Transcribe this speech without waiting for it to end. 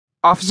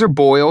Officer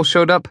Boyle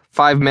showed up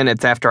 5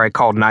 minutes after I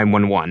called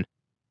 911.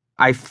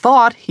 I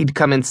thought he'd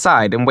come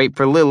inside and wait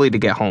for Lily to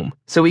get home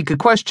so he could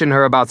question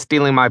her about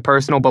stealing my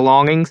personal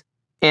belongings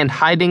and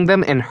hiding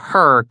them in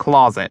her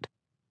closet.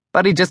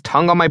 But he just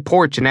hung on my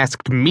porch and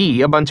asked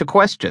me a bunch of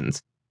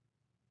questions.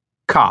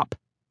 Cop.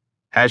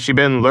 Has she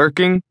been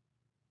lurking?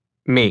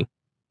 Me.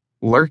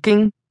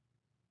 Lurking?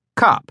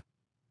 Cop.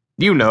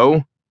 You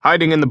know,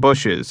 hiding in the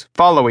bushes,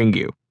 following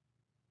you.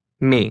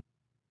 Me.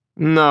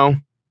 No.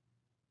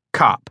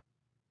 Cop.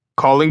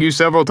 Calling you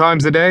several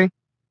times a day?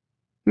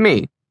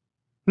 Me.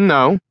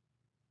 No.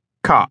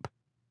 Cop.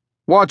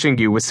 Watching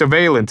you with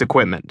surveillance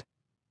equipment.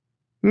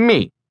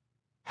 Me.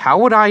 How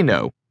would I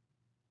know?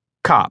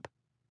 Cop.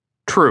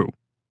 True.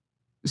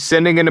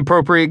 Sending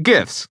inappropriate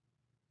gifts.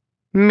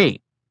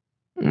 Me.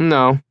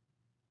 No.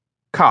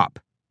 Cop.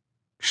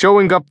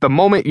 Showing up the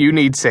moment you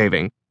need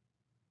saving.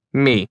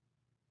 Me.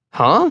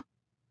 Huh?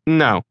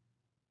 No.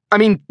 I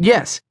mean,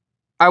 yes.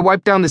 I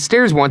wiped down the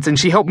stairs once and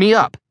she helped me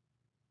up.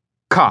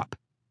 Cop.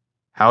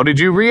 How did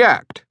you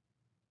react?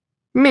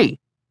 Me.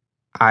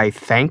 I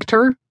thanked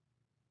her?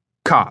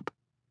 Cop.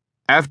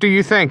 After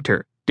you thanked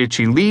her, did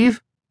she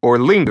leave or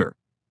linger?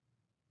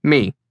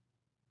 Me.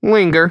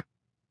 Linger.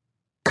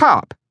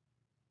 Cop.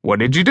 What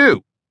did you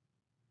do?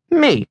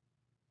 Me.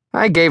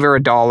 I gave her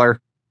 $1.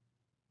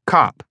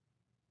 Cop.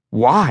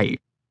 Why?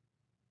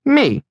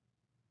 Me.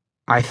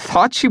 I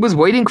thought she was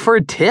waiting for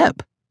a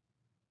tip.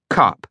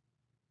 Cop.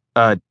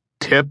 A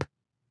tip?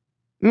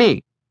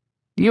 Me.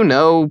 You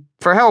know,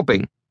 for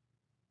helping.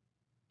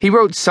 He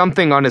wrote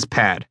something on his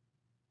pad.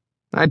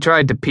 I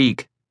tried to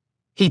peek.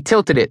 He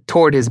tilted it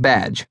toward his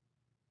badge.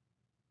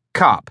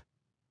 Cop.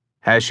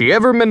 Has she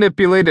ever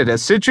manipulated a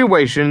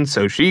situation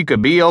so she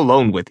could be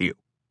alone with you?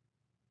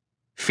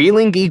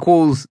 Feeling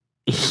equals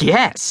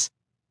yes.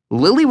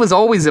 Lily was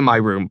always in my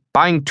room,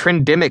 buying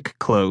trendemic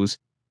clothes.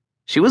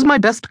 She was my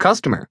best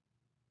customer.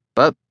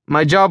 But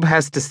my job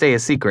has to stay a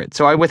secret,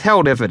 so I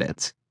withheld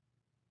evidence.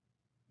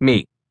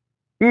 Me.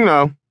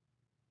 No.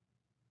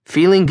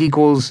 Feeling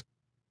equals,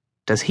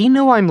 does he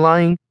know I'm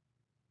lying?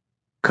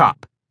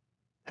 Cop.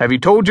 Have you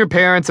told your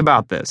parents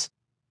about this?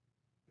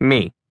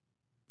 Me.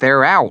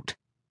 They're out.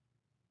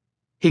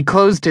 He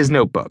closed his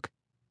notebook.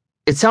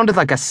 It sounded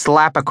like a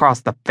slap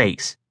across the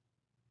face.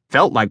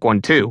 Felt like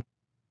one, too.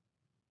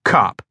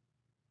 Cop.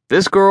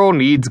 This girl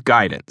needs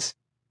guidance.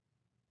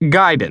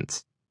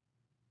 Guidance.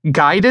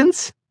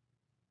 Guidance?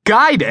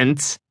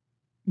 Guidance?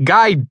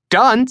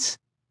 Guidance?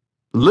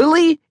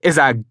 Lily is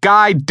a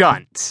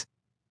guidance.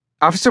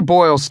 Officer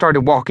Boyle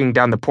started walking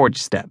down the porch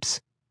steps.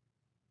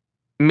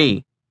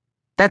 Me.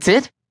 That's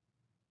it?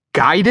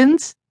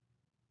 Guidance?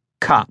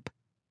 Cop.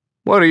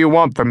 What do you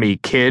want from me,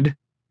 kid?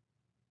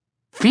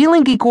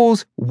 Feeling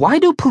equals, why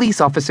do police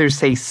officers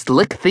say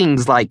slick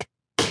things like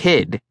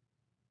kid?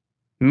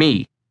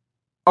 Me.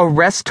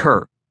 Arrest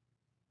her.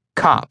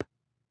 Cop.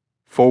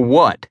 For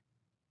what?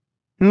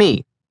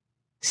 Me.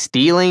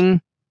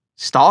 Stealing?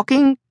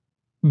 Stalking?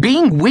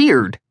 Being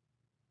weird.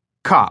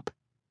 Cop.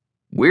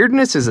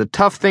 Weirdness is a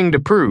tough thing to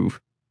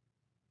prove.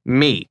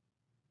 Me.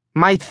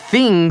 My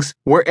things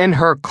were in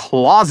her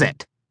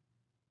closet.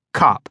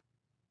 Cop.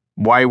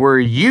 Why were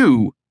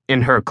you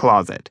in her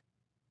closet?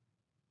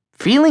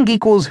 Feeling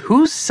equals,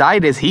 whose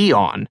side is he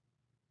on?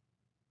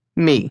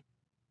 Me.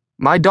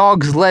 My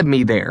dogs led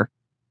me there.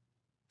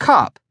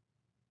 Cop.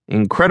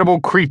 Incredible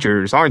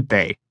creatures, aren't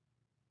they?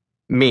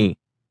 Me.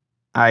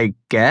 I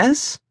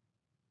guess?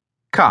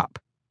 Cop.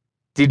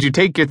 Did you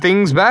take your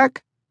things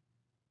back?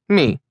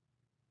 Me.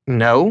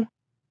 No.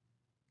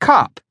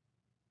 Cop.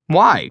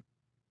 Why?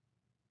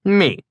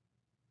 Me.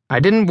 I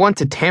didn't want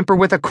to tamper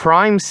with a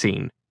crime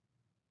scene.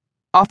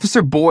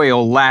 Officer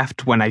Boyle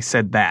laughed when I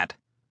said that.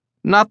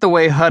 Not the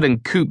way Hud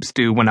and Coops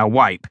do when I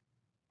wipe.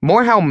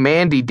 More how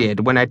Mandy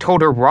did when I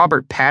told her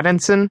Robert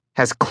Pattinson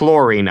has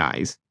chlorine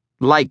eyes.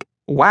 Like,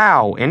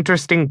 wow,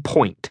 interesting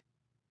point.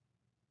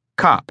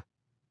 Cop.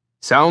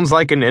 Sounds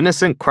like an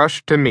innocent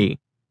crush to me.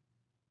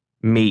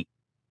 Me.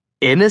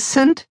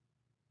 Innocent?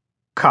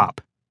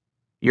 Cop.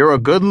 You're a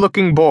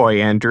good-looking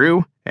boy,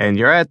 Andrew, and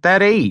you're at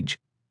that age.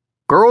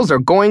 Girls are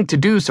going to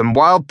do some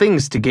wild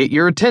things to get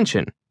your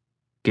attention.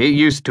 Get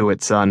used to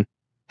it, son.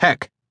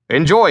 Heck,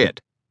 enjoy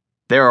it.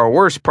 There are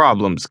worse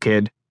problems,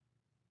 kid.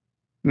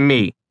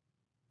 Me.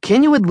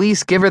 Can you at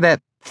least give her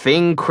that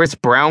thing Chris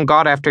Brown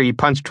got after he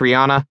punched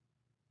Rihanna?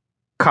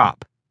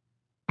 Cop.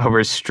 A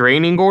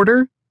restraining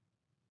order?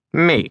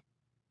 Me.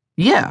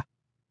 Yeah.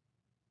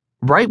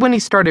 Right when he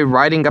started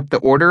writing up the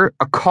order,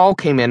 a call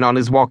came in on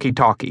his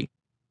walkie-talkie.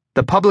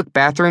 The public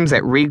bathrooms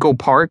at Regal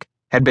Park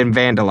had been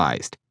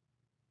vandalized.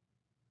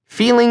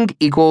 Feeling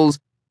equals,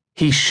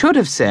 he should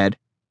have said,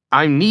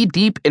 I'm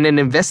knee-deep in an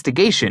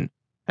investigation.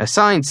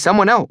 Assign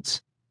someone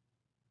else.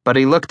 But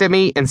he looked at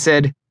me and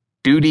said,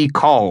 duty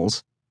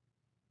calls.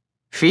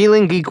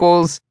 Feeling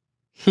equals,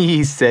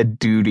 he said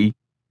duty.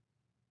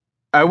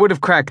 I would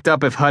have cracked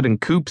up if Hud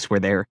and Coops were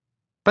there,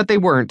 but they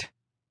weren't.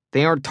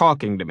 They aren't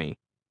talking to me.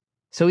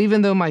 So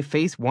even though my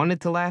face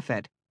wanted to laugh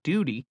at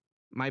duty,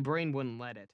 my brain wouldn't let it.